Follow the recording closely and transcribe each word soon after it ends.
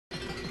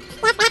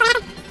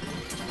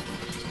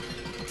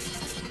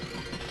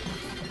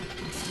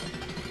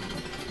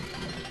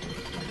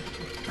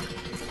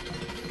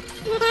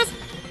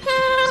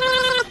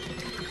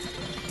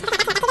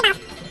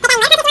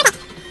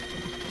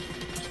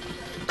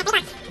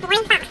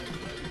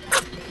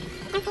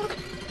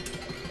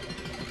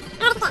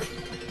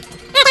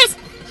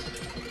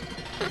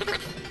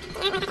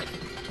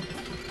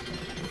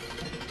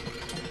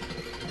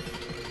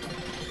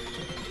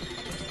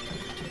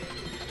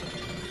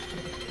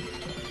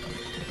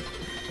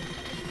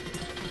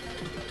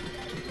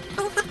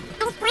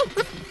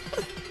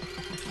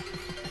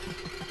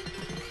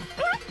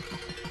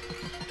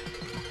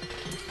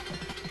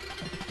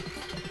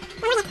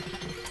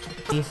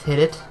Please hit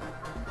it.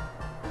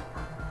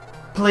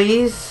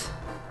 Please.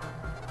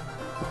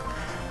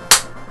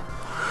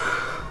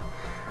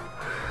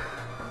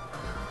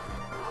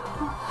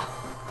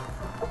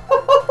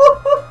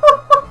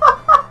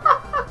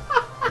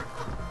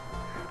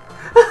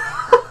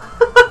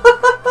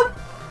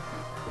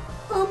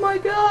 Oh my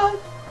god.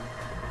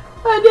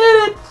 I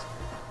did it.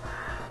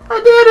 I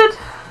did it.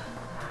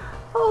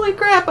 Holy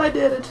crap, I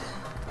did it.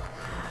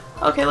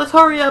 Okay, let's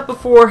hurry up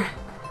before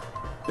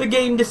the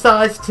game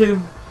decides to...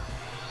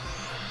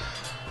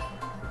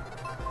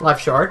 Life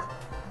shard.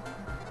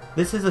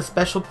 This is a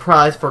special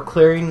prize for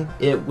clearing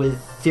it with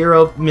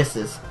 0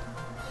 misses.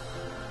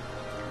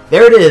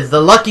 There it is, the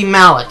lucky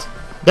mallet.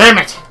 Damn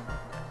it!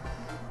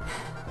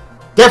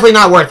 Definitely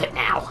not worth it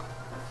now.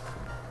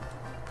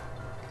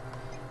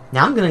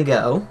 Now I'm gonna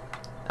go...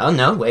 Oh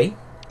no, wait.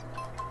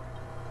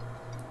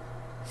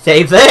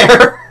 Save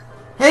there!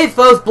 Hey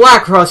folks,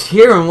 Blackcross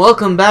here, and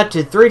welcome back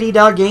to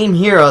 3D Game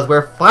Heroes,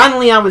 where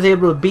finally I was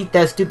able to beat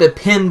that stupid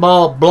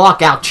pinball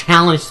blockout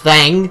challenge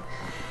thing.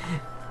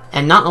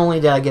 And not only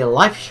did I get a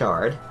life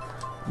shard,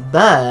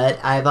 but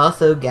I've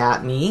also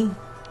got me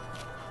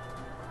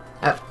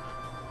the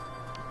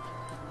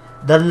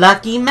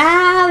Lucky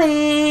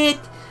Mallet,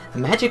 a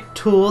magic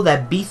tool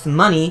that beats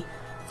money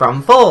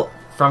from fee,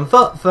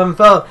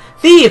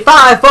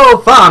 fi, fo,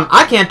 fum.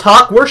 I can't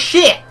talk. We're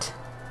shit.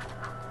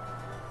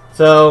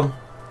 So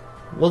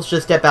we'll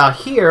just step out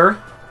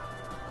here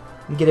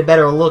and get a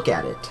better look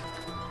at it.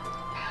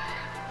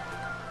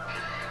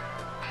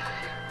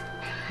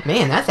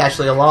 Man, that's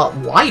actually a lot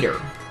wider.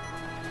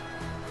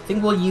 I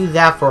think we'll use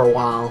that for a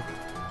while.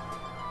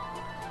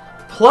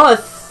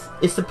 Plus,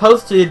 it's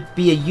supposed to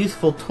be a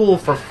useful tool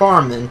for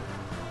farming.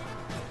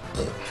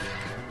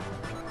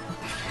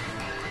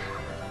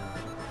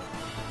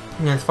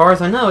 And as far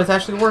as I know, it's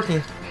actually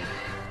working.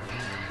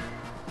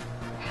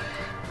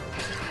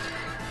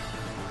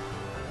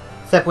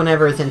 Except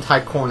whenever it's in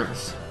tight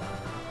corners.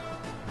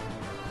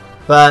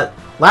 But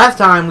last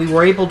time we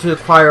were able to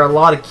acquire a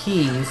lot of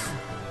keys.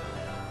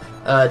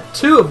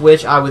 2 of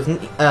which I was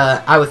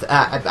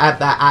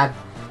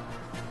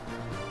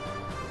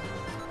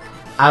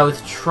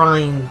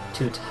trying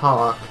to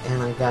talk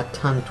and I got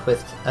tongue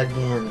twisted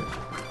again.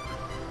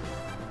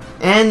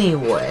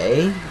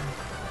 Anyway,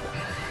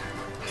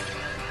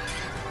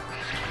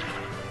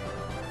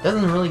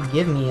 doesn't really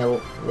give me a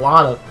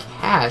lot of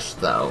cash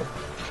though.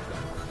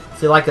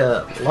 Is it like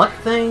a luck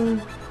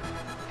thing?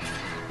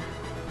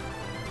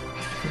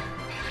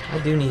 I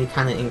do need to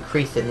kind of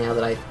increase it now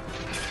that I...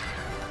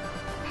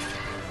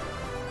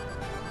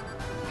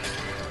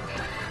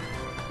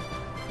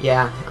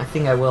 Yeah, I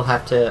think I will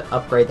have to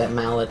upgrade that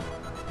mallet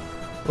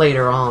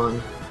later on.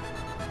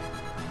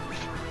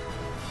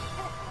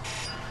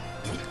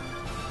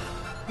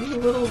 You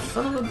little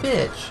son of a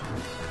bitch.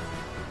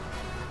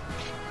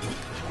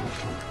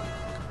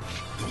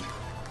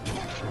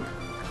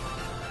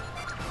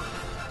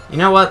 You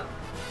know what?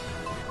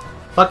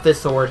 Fuck this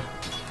sword.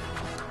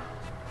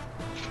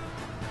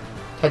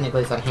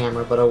 Technically it's a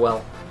hammer, but oh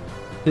well.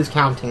 Who's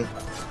counting?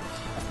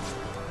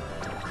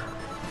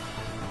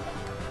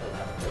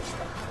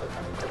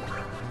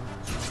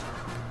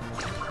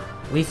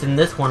 At least in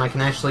this one I can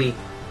actually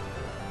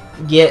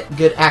get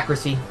good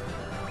accuracy.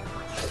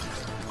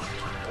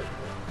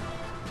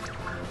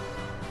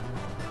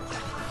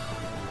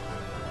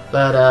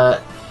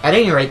 But at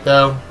any rate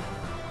though,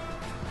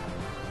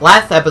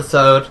 last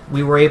episode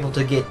we were able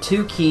to get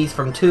 2 keys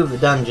from 2 of the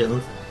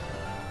dungeons.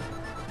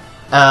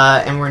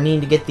 And we're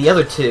needing to get the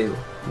other 2.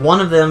 One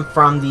of them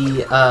from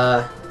the,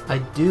 I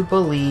do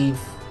believe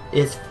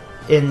is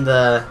in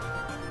the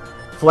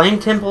Flame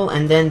Temple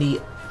and then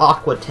the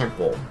Aqua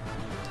Temple.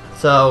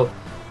 So,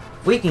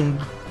 if we can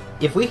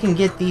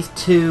get these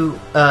 2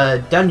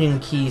 dungeon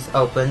keys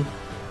open,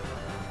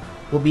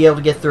 we'll be able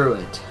to get through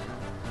it.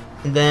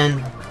 And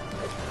then,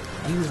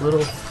 you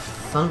little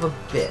son of a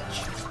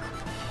bitch.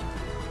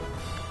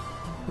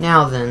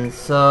 Now then,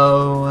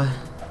 so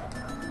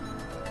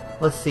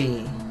let's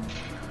see.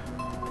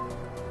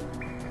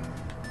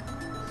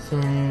 It's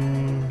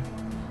in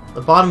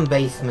the bottom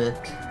basement.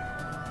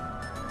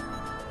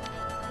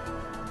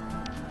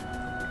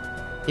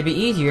 It'd be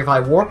easier if I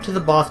warp to the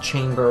boss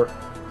chamber,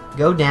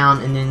 go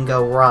down, and then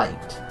go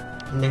right.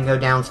 And then go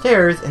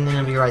downstairs, and then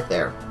it'll be right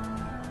there.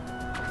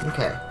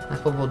 Okay,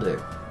 that's what we'll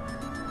do.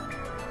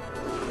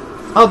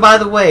 Oh, by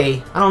the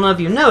way, I don't know if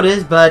you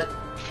noticed, but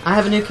I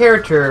have a new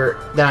character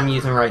that I'm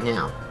using right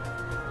now.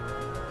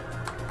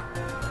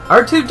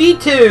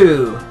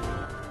 R2-D2!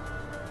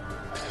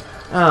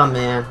 Oh,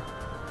 man.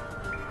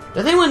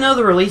 Does anyone know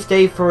the release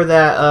date for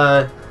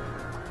that,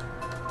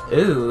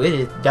 Ooh, it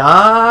is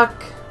dark.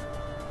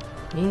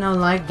 You know,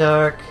 like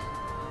dark.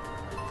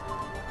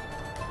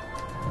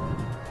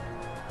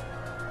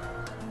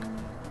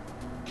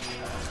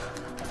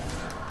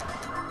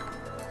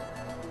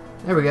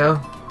 There we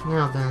go.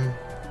 Now then.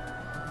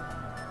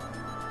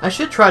 I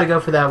should try to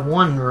go for that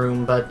one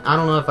room, but I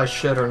don't know if I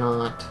should or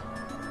not.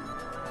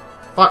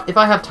 If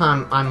I have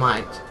time, I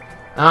might.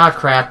 Ah,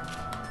 crap.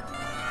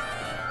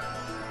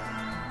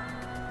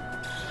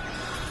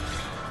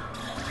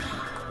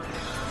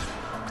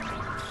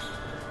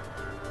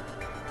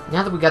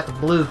 Now that we got the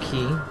blue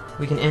key,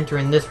 we can enter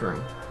in this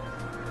room.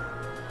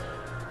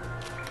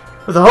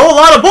 With a whole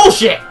lot of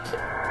bullshit!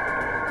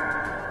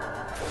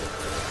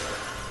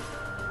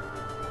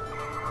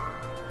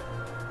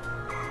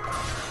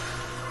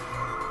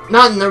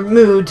 Not in the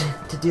mood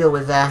to deal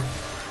with that.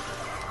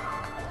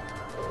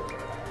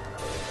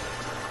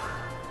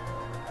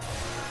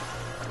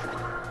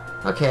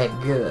 Okay,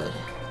 good.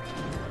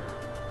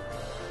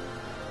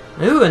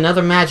 Ooh,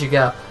 another magic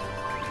up.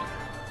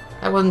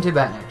 That wasn't too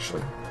bad,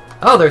 actually.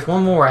 Oh, there's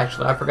one more,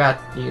 actually. I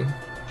forgot you.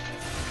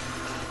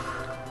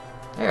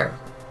 There.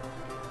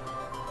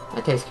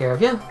 That takes care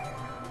of you.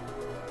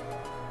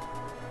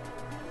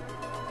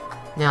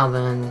 Now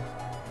then,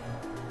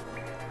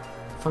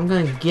 if I'm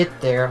gonna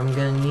get there, I'm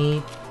gonna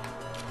need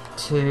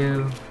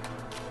to...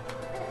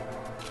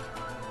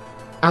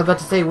 I was about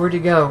to say, where'd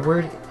you go?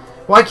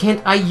 Why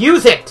can't I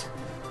use it?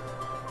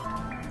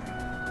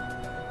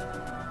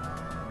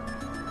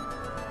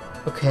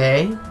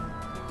 Okay.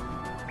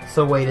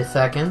 So wait a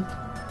second.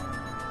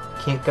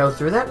 Can't go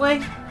through that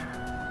way?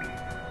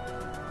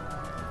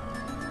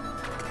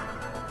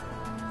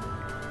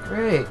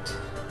 Great.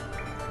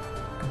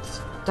 I'm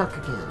stuck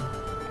again.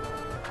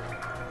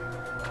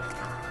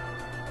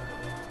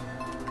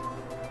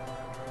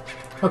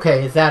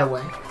 Okay, is that a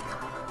way?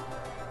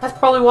 That's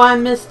probably why I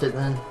missed it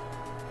then.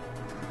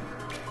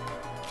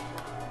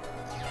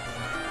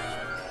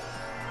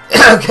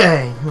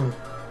 Okay.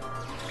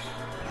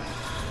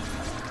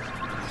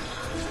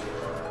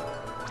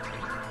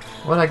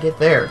 What'd I get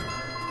there?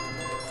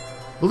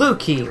 Blue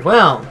key.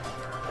 Well,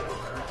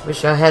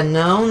 wish I had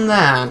known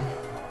that.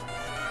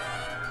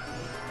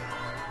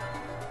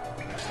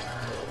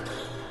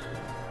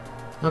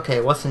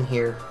 Okay, what's in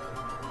here?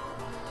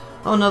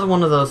 Oh, another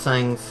one of those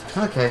things.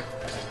 Okay.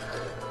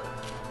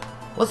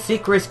 What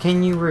secrets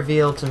can you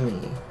reveal to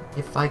me,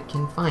 if I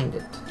can find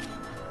it?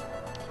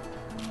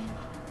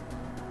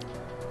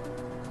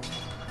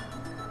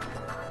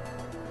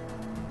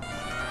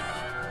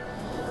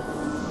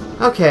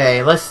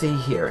 Okay, let's see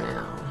here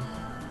now.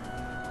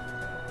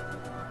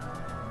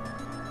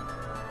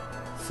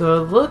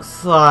 So it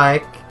looks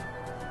like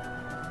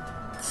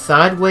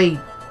sideways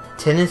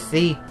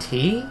Tennessee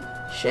T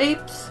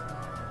shapes?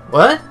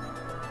 What?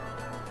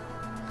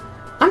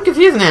 I'm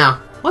confused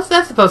now. What's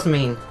that supposed to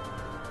mean?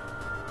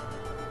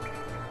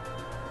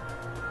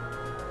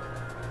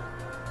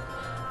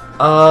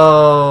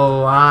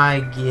 Oh,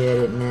 I get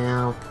it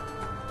now.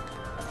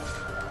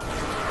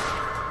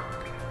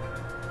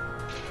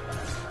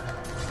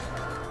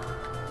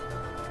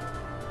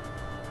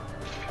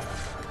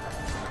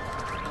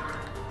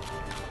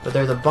 But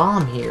there's a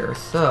bomb here,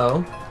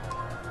 so...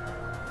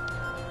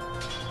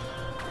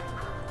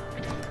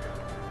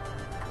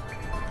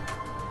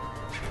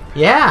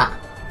 yeah!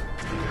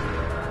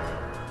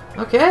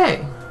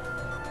 Okay!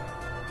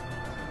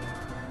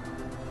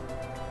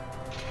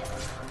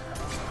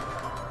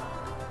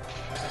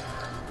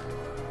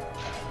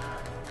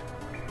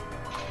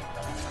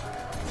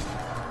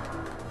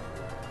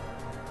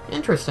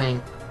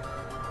 Interesting.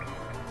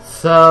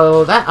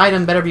 So, that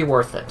item better be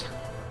worth it.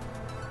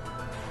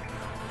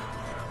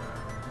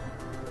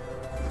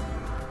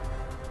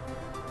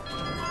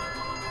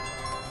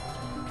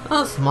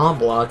 A small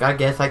block, I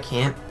guess I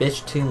can't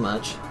bitch too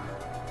much.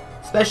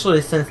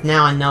 Especially since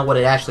now I know what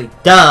it actually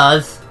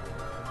does.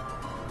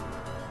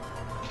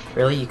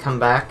 Really? You come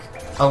back?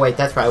 Oh wait,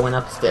 that's right, I went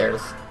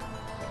upstairs.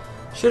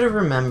 Should have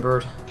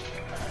remembered.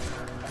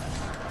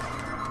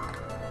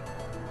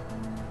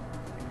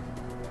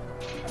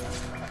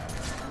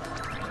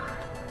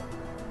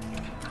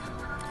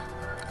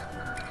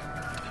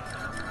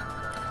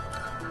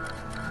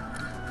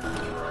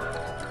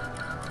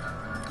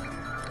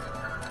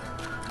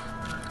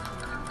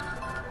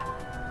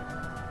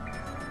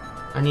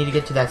 I need to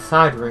get to that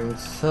side room,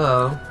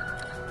 so...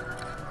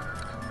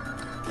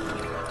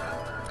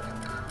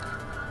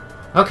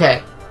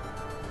 okay.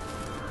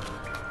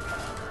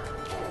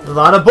 A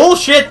lot of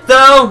bullshit,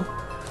 though!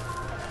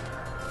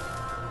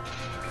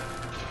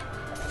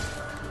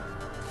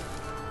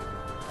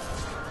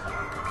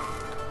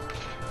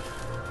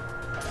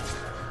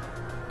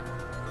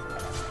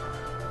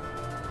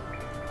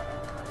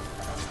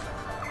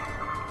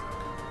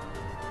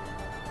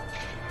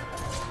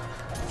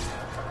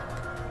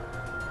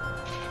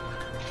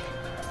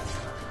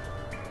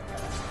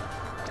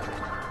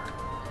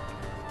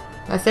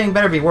 That thing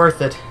better be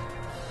worth it.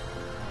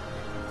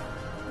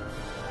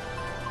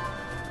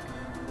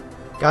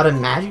 Got a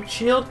magic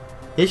shield?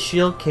 This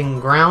shield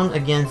can ground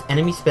against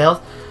enemy spells.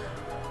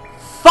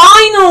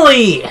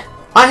 Finally!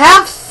 I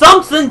have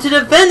something to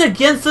defend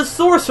against the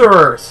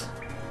sorcerers!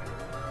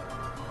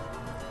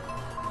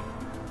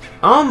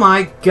 Oh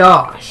my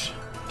gosh.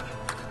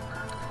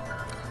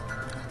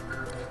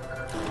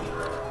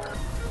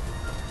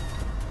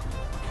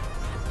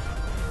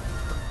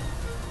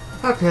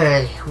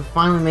 Okay, we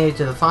finally made it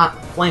to the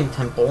Flame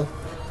Temple.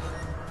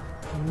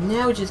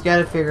 Now we just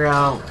gotta figure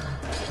out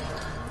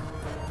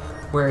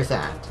where it's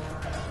at.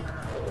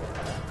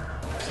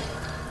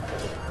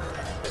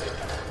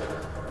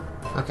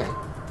 Okay.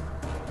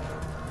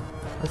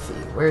 Let's see,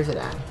 where is it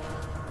at?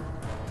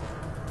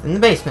 In the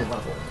basement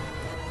level.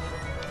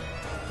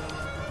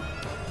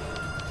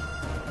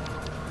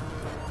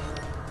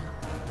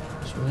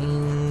 Which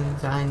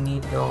means I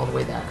need to go all the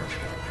way there.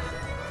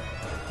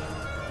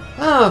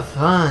 Oh,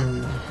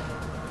 fun.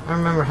 I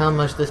remember how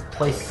much this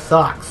place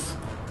sucks.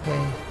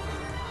 Okay.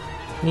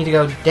 Need to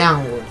go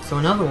downward. So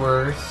in other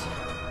words...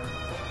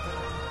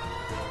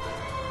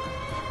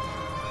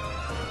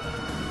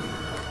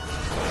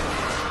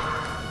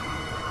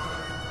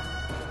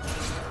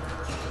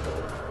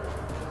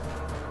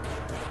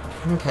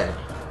 Okay.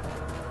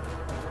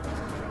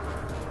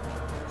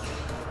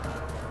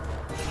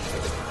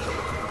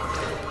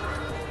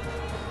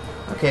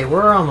 Okay,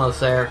 we're almost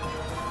there.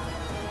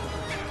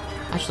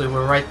 Actually,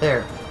 we're right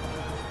there.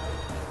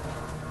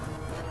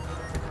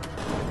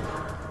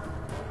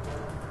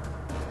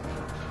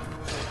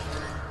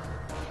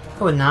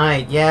 Oh, at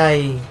night.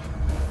 Yay.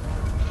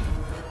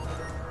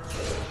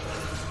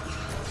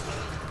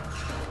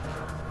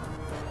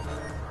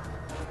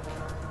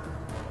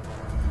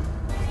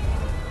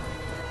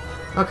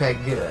 Okay,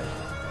 good.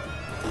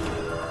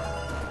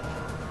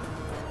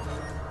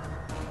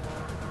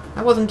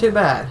 That wasn't too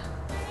bad.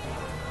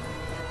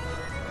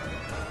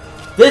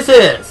 This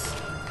is!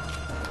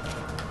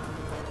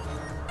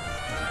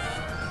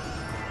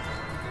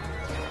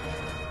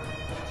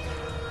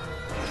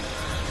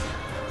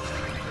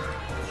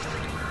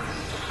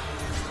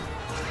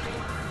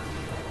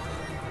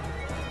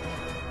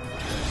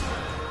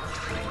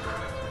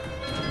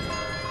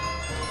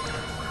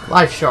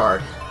 Life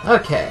shard.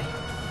 Okay.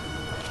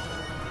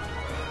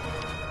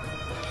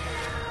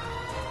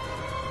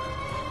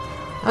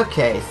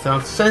 Okay, so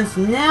since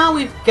now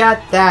we've got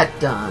that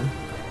done,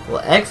 we'll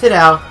exit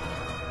out,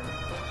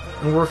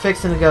 and we're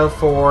fixing to go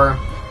for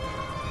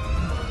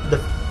the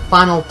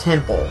final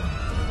temple.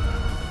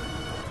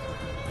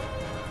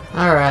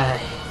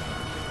 Alright.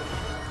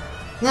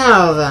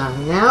 Now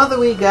then, now that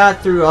we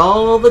got through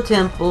all the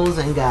temples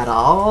and got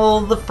all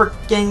the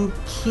frickin'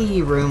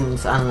 key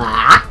rooms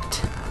unlocked,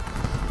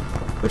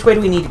 which way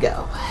do we need to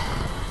go?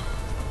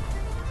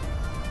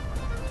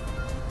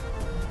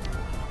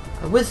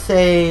 I would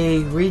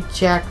say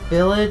Recheck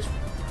Village,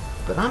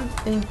 but I'm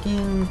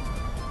thinking...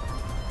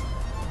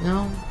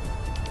 No?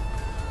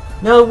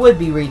 No, it would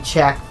be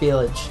Recheck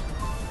Village.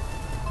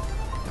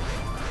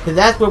 Because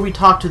that's where we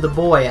talked to the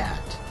boy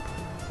at.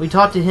 We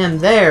talked to him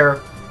there,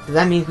 so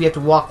that means we have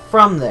to walk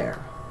from there.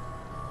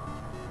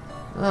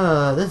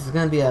 This is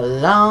going to be a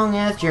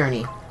long-ass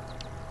journey.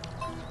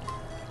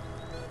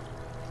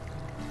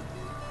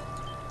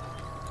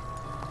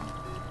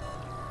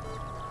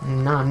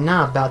 No, I'm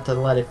not about to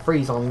let it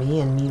freeze on me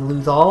and me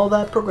lose all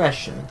that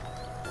progression.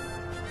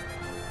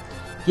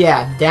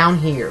 Yeah, down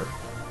here.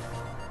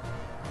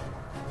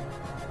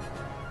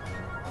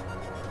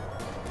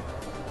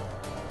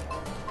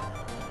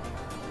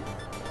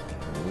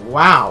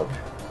 Wow.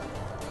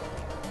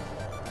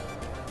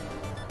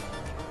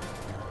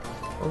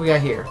 What we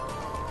got here?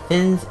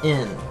 Fins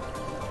in.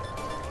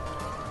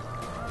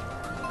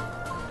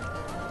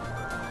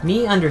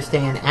 Me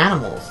understand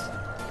animals.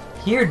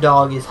 Here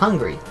dog is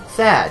hungry.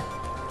 Sad.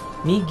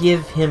 Me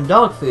give him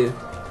dog food.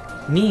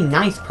 Me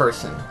nice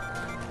person.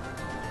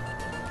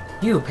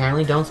 You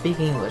apparently don't speak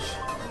English.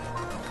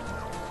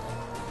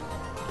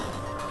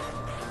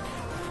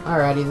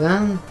 Alrighty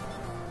then.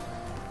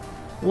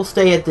 We'll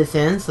stay at this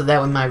end so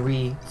that when my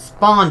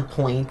respawn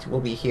point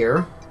will be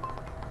here.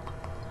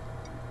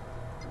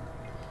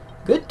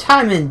 Good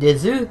timing,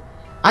 Dizu.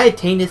 I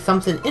attained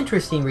something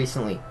interesting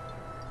recently.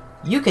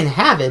 You can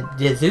have it,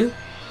 Dizu.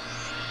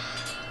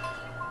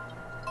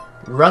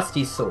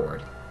 Rusty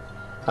sword.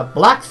 A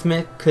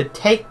blacksmith could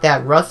take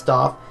that rust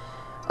off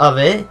of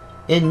it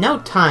in no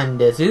time,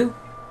 Dizu.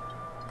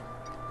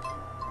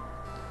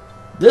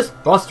 This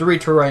bustery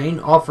terrain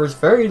offers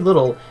very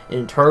little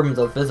in terms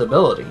of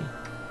visibility.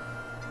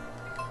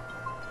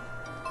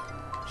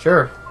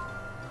 Sure.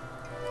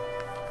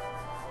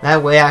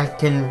 That way I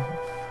can...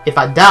 If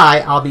I die,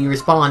 I'll be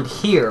respawned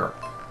here.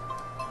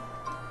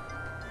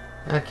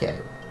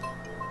 Okay.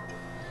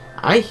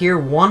 I hear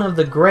one of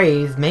the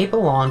graves may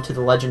belong to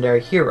the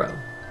legendary hero.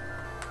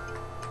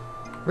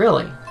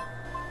 Really?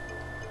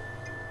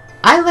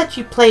 I let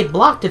you play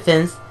block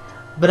defense,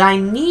 but I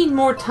need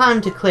more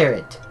time to clear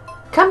it.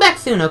 Come back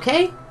soon,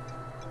 okay?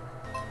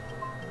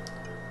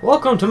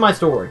 Welcome to my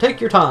store. Take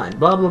your time.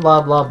 Blah, blah,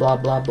 blah, blah, blah,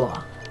 blah,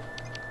 blah.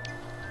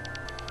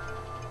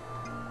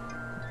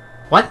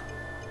 What?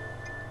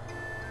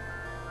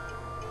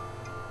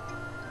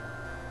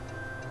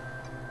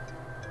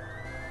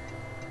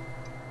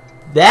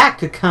 That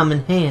could come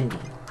in handy.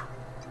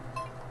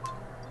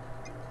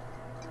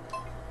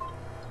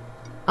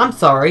 I'm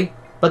sorry,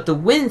 but the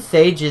Wind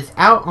Sage is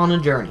out on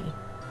a journey.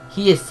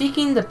 He is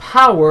seeking the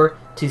power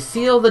to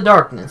seal the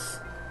darkness.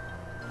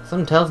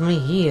 Something tells me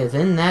he is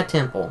in that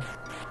temple.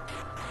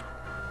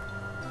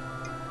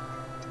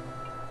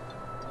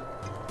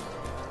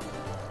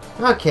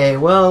 Okay,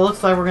 well, it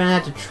looks like we're gonna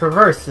have to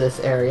traverse this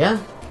area.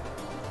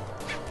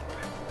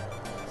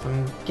 So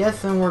I'm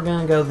guessing we're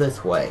gonna go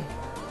this way.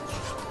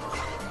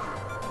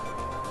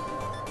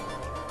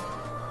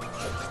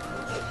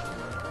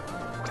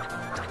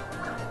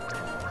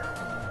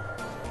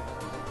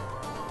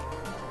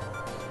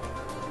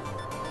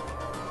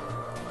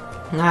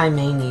 I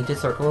may need to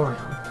circle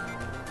around.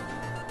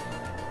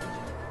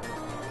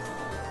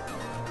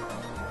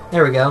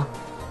 There we go.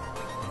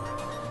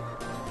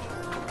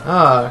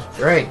 Oh,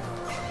 great.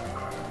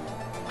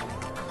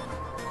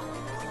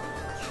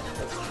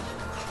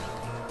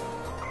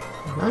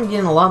 I'm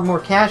getting a lot more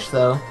cash,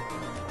 though.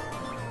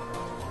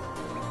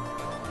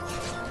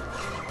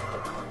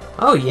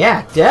 Oh,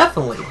 yeah,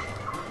 definitely.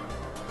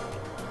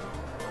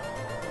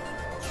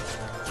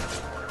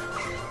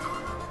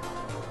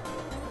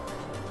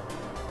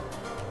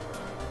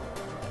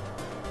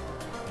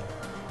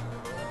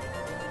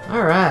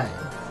 Alright.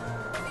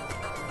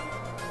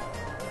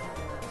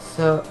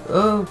 So,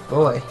 oh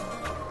boy.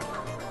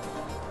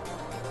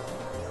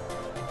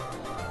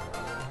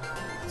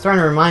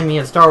 Starting to remind me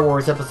of Star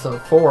Wars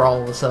Episode 4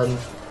 all of a sudden.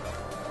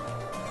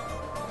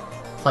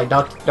 It's like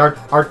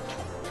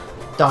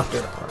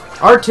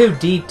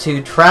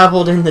R2-D2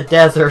 traveled in the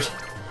desert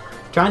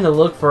trying to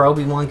look for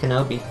Obi-Wan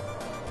Kenobi.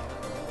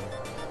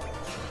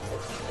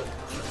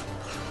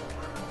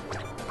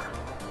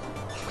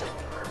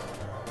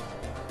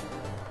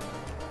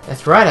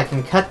 That's right, I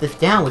can cut this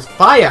down with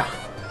fire!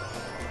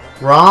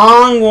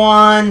 Wrong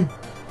one!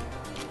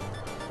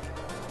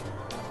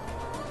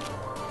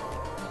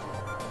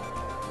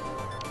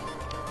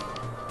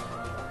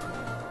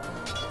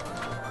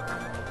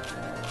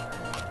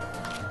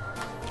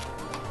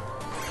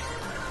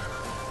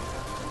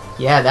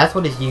 Yeah, that's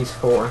what it's used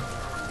for.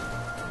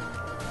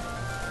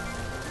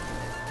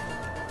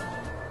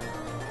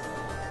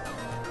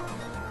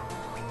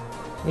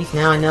 At least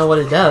now I know what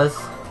it does.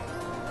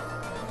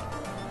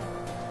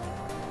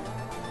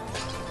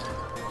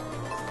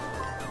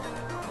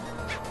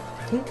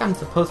 I think I'm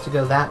supposed to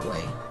go that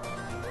way.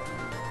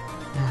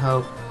 I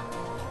hope.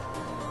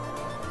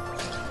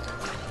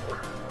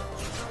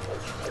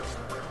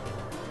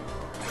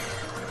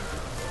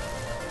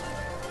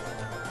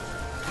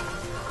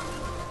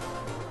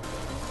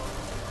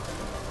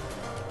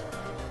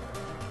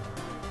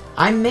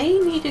 I may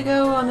need to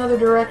go another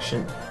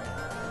direction.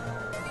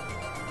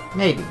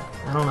 Maybe.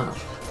 I don't know.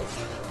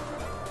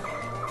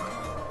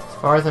 As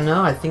far as I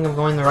know, I think I'm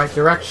going the right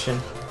direction.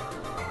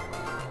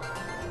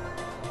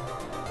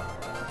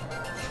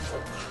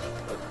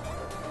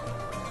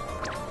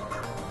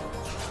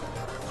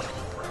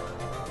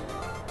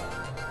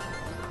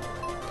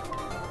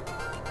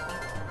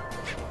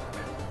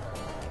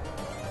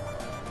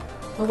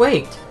 Oh,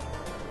 wait.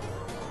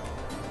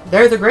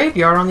 There's a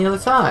graveyard on the other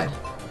side.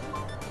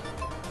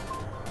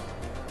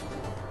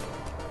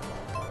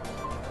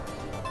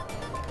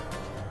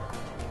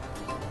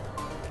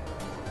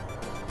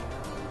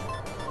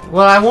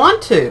 Well, I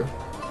want to.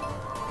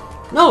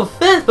 No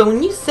offense, but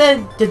when you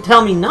said to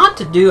tell me not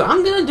to do,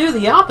 I'm gonna do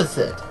the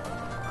opposite.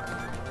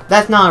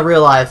 That's not a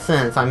real life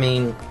sense. I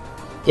mean,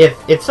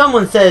 if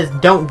someone says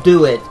don't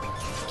do it,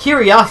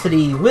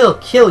 curiosity will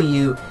kill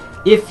you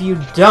if you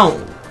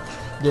don't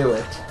do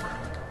it.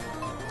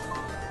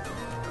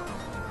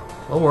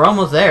 Well, we're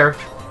almost there.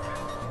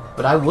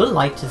 But I would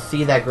like to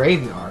see that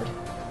graveyard.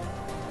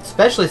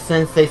 Especially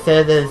since they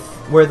said that's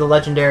where the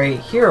legendary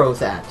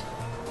hero's at.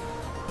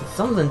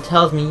 Something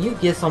tells me you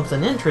get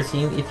something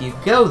interesting if you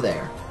go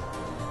there.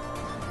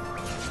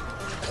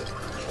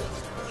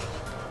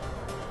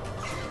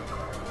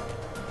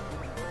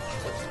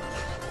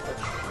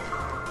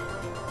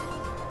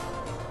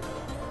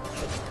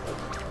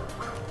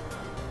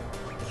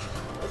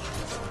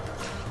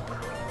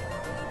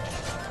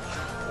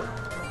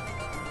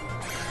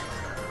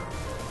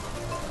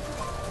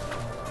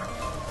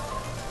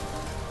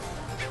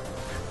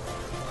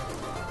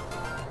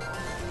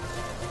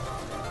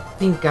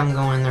 I think I'm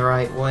going the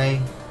right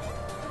way.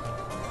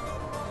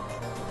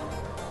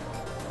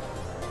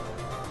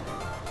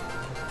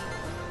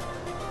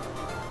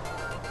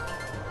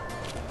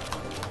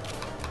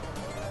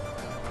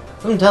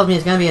 Something tells me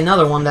it's gonna be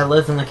another one that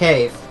lives in the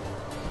cave.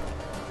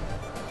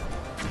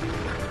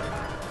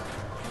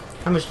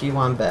 How much do you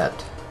want to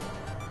bet?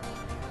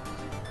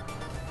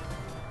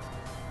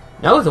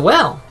 No, it's a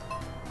well!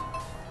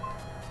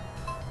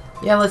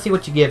 Yeah, let's see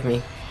what you give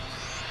me.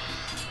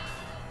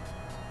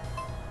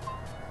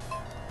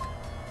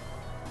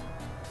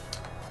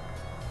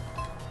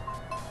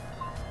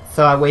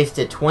 So I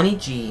wasted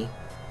 20G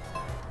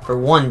for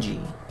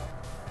 1G.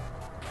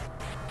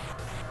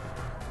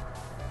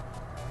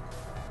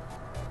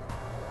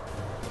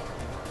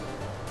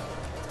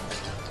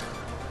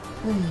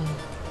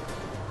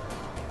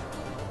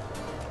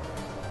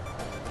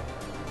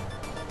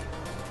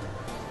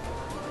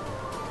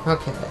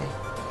 Okay.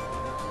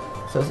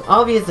 So it's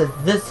obvious that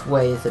this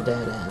way is a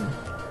dead end.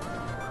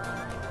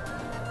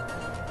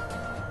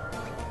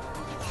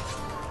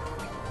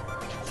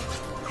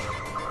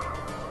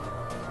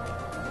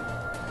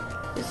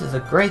 This is a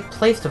great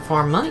place to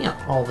farm money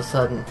all of a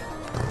sudden.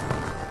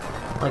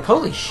 Like,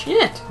 holy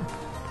shit!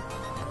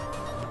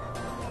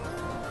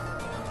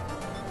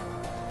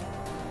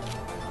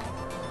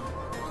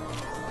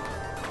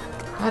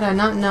 How did I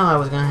not know I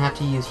was gonna have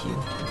to use you?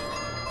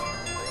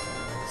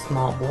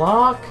 Small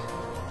block.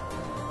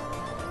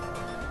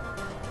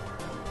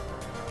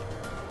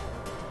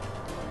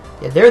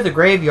 Yeah, there's a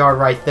graveyard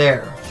right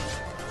there.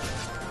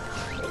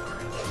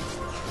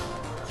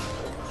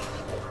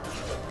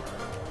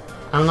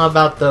 I don't know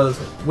about those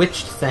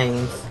witch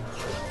things.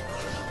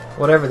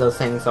 Whatever those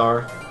things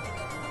are.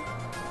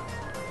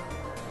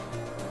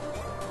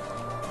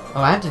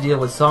 Oh, I have to deal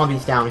with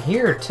zombies down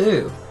here,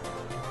 too.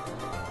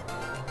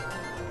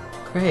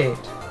 Great.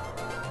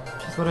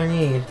 Just what I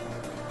need.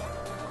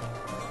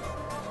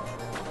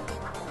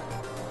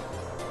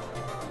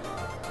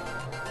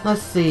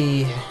 Let's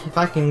see if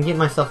I can get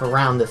myself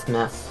around this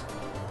mess.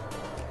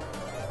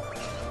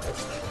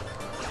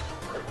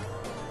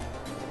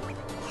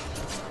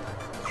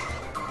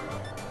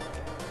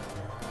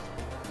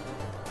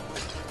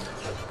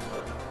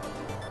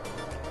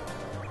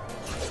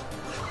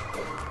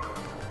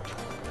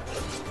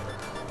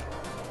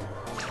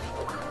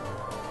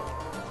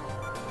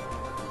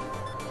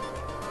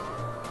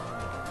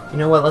 You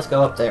know what? Let's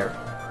go up there.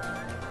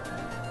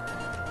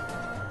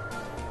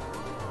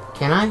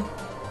 Can I?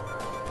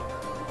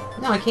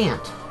 No, I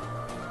can't.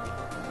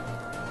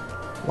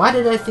 Why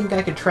did I think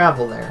I could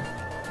travel there?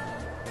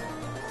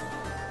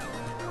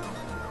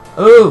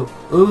 Ooh!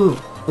 Ooh!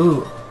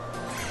 Ooh!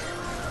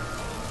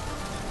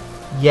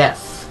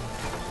 Yes!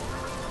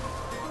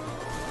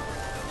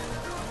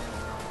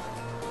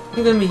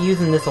 I'm gonna be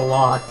using this a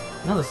lot.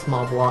 Another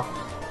small block.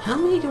 How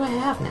many do I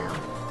have now?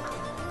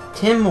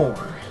 10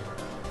 more.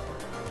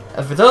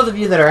 For those of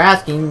you that are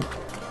asking,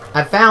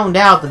 I found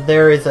out that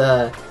there is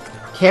a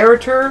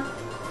character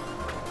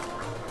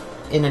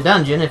in a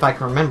dungeon, if I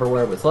can remember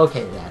where it was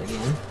located at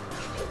again,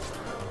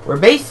 where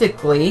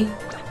basically,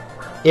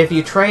 if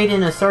you trade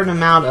in a certain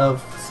amount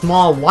of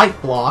small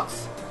white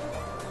blocks,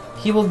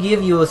 he will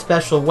give you a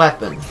special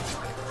weapon.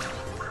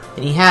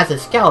 And he has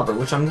Excalibur,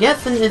 which I'm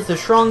guessing is the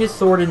strongest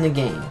sword in the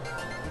game.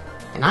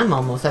 And I'm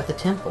almost at the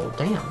temple,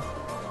 damn.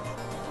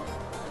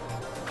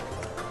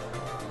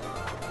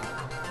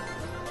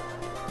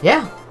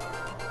 Yeah,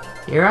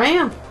 here I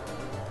am.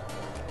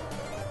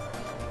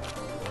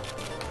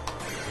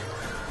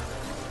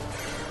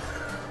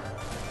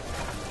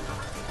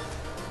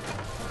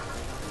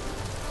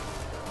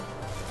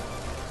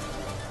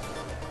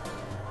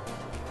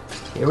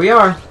 Here we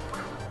are.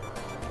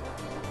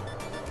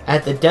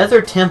 At the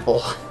Desert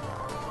Temple.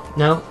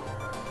 No.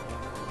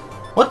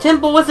 What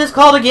temple was this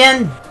called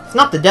again? It's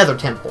not the Desert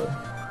Temple.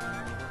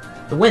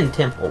 The Wind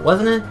Temple,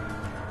 wasn't it?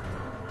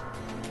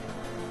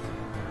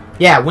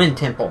 Yeah, Wind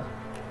Temple.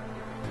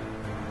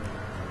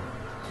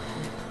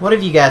 What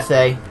did you guys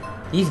say?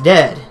 He's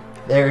dead.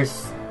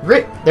 There's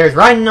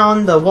writing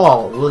on the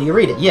wall. Will you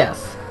read it?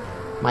 Yes.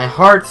 My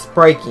heart's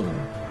breaking.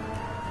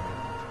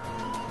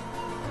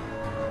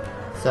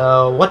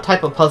 So, what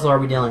type of puzzle are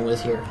we dealing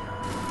with here?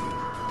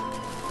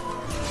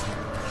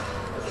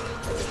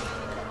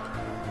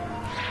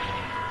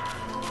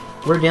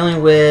 We're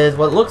dealing with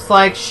what looks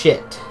like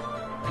shit.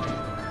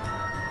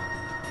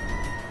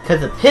 Because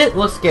the pit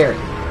looks scary.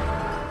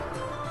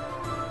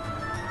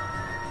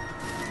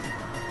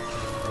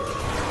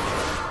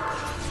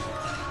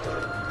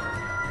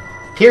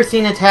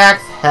 Piercing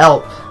attacks,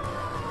 help.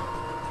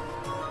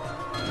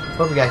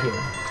 What we got here?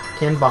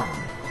 10 bomb.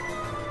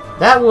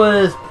 That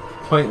was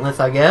pointless,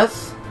 I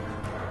guess.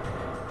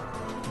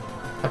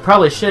 I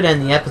probably should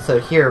end the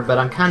episode here, but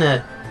I'm kind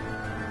of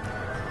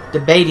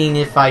debating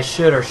if I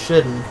should or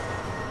shouldn't.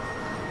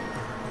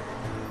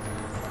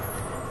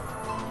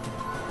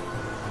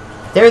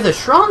 There's a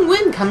strong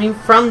wind coming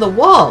from the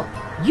wall.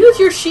 Use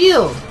your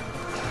shield.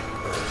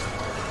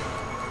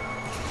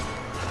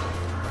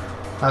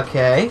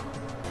 Okay.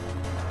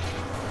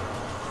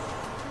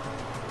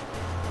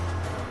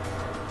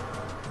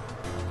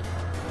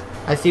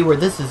 I see where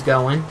this is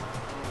going.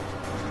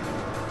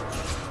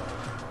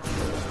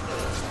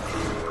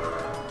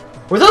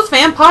 Were those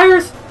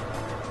vampires?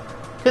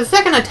 Because the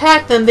second I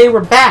attacked them, they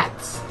were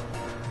bats.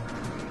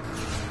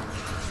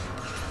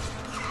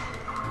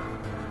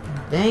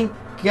 Thank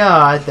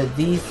God that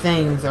these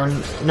things are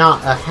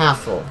not a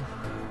hassle.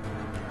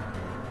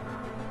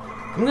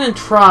 I'm going to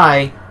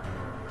try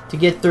to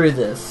get through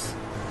this.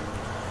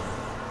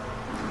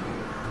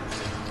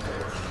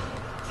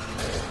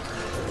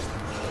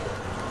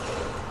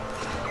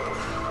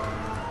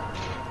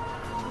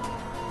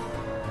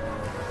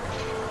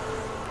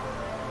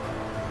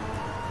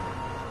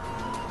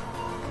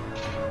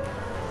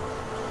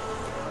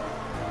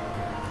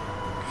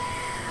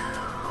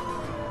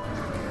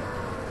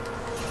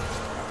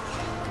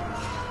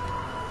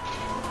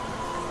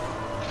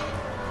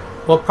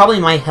 What probably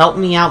might help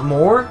me out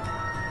more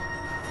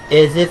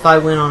is if I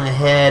went on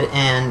ahead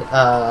and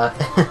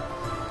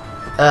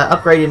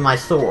upgraded my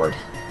sword.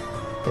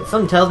 Because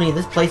something tells me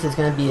this place is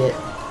going to be at...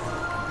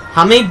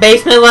 How many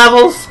basement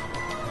levels?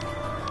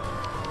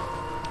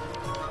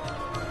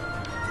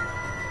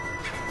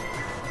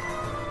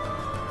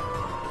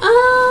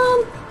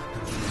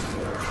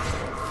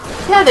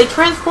 Yeah, they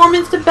transform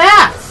into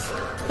bats.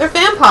 They're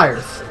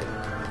vampires.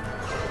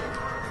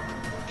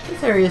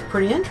 This area is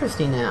pretty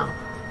interesting now.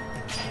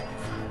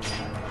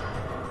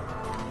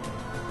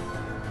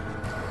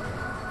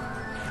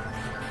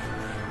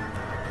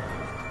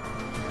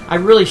 I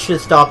really should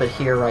stop it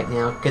here right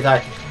now,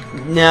 because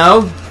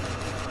no.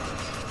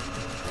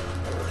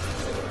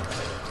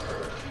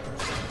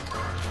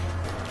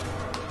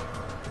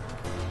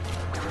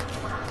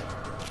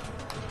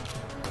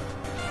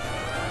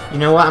 You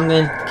know what? I'm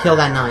gonna kill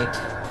that knight.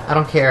 I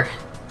don't care.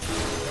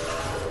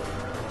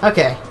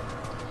 Okay.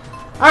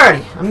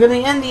 Alrighty, I'm gonna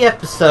end the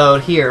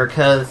episode here,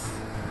 because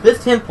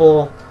this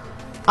temple,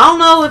 I don't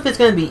know if it's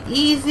gonna be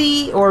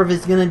easy, or if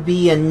it's gonna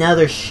be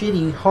another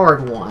shitty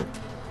hard one.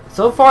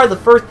 So far, the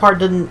first part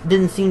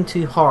didn't seem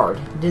too hard.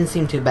 It didn't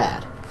seem too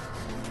bad.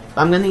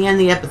 But I'm gonna end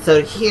the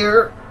episode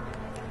here,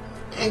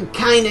 and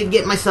kinda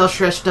get myself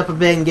stretched up a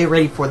bit and get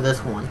ready for this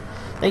one.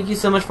 Thank you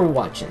so much for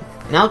watching,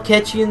 and I'll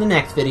catch you in the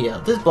next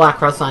video. This is Black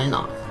Cross signing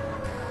off.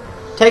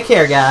 Take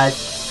care,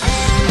 guys.